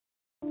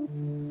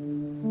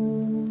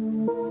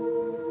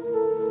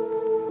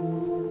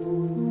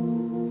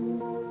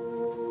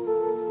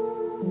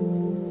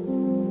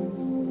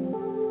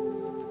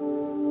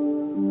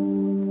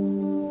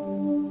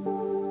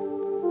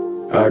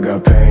I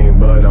got pain,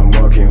 but I'm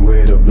walking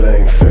with a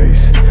blank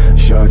face.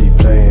 Shawty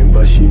playing,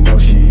 but she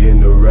knows she in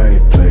the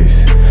right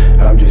place.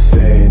 I'm just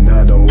saying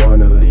I don't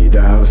wanna leave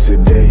the house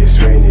today. It's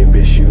raining,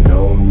 bitch, you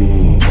know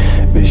me.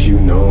 Bitch, you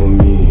know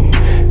me.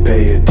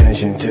 Pay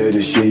attention to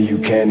the shit you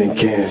can and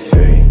can't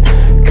say.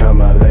 Count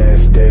my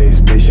last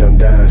days, bitch, I'm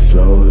dying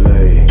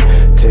slowly.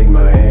 Take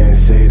my hand,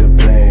 say the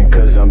plan,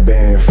 cause I'm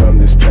banned from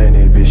this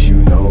planet. Bitch, you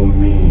know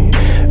me.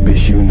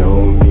 Bitch, you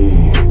know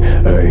me.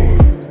 Ay.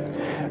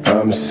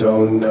 I'm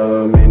so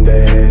numb in the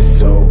head,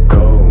 so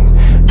cold.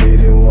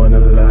 Didn't wanna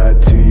lie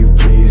to you,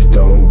 please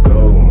don't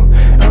go.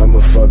 I'm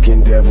a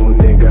fucking devil,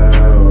 nigga,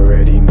 I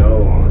already know.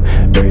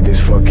 Break this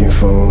fucking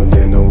phone,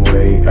 then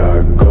away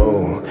I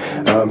go.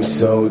 I'm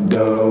so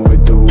done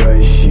with the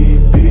way she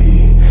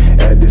be.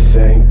 At the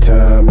same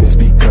time, it's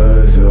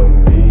because of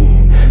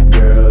me.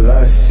 Girl,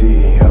 I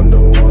see, I'm the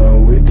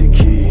one with the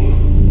key.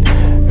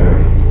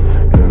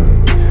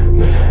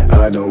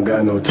 I don't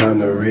got no time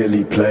to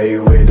really play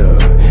with her.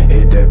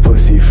 Hit that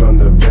pussy from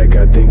the back,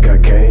 I think I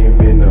came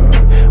in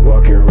her.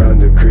 Walking around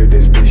the crib,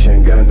 this bitch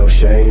ain't got no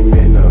shame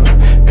in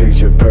her.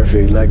 Picture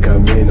perfect like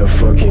I'm in a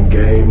fucking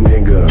game,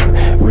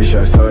 nigga. Wish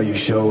I saw you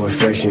show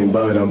affection,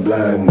 but I'm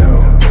blind now.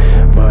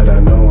 But I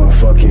know I'm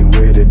fucking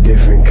with a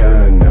different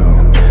kind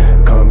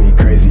now. Call me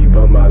crazy,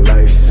 but my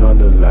life's on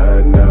the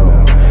line now.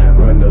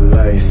 Run the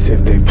lights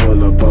if they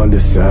pull up on the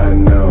side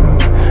now.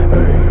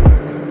 Ay.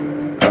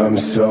 I'm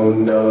so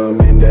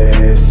numb in the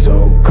head,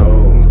 so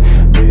cold.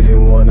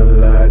 Didn't wanna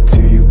lie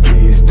to you,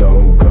 please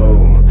don't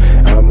go.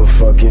 I'm a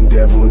fucking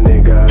devil,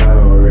 nigga,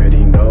 I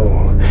already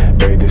know.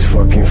 Break this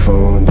fucking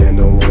phone, then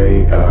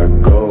away I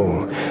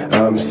go.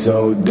 I'm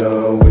so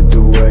done with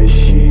the way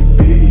she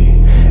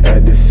be.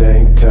 At the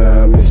same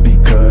time, it's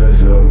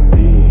because of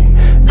me.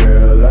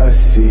 Girl, I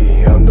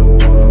see, I'm the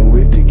one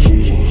with the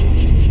key.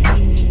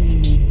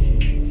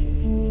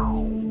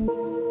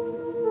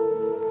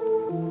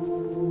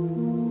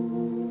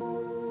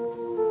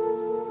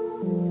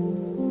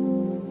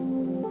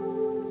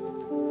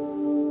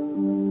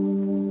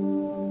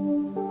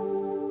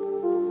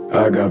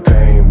 I got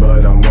pain,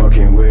 but I'm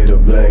walking with a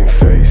blank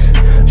face.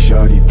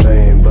 Shawty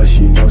playing, but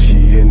she knows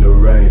she in the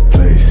right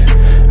place.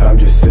 I'm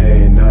just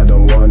saying I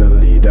don't wanna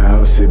leave the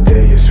house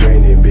today. It's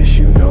raining, bitch,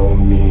 you know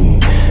me.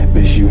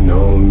 Bitch, you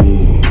know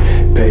me.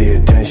 Pay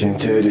attention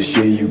to the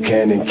shit you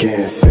can and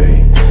can't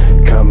say.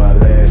 Count my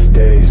last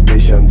days,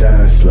 bitch, I'm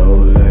dying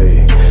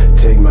slowly.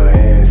 Take my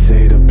hand,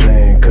 say the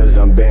plan, cause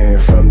I'm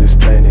banned from this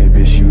planet.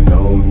 Bitch, you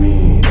know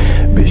me.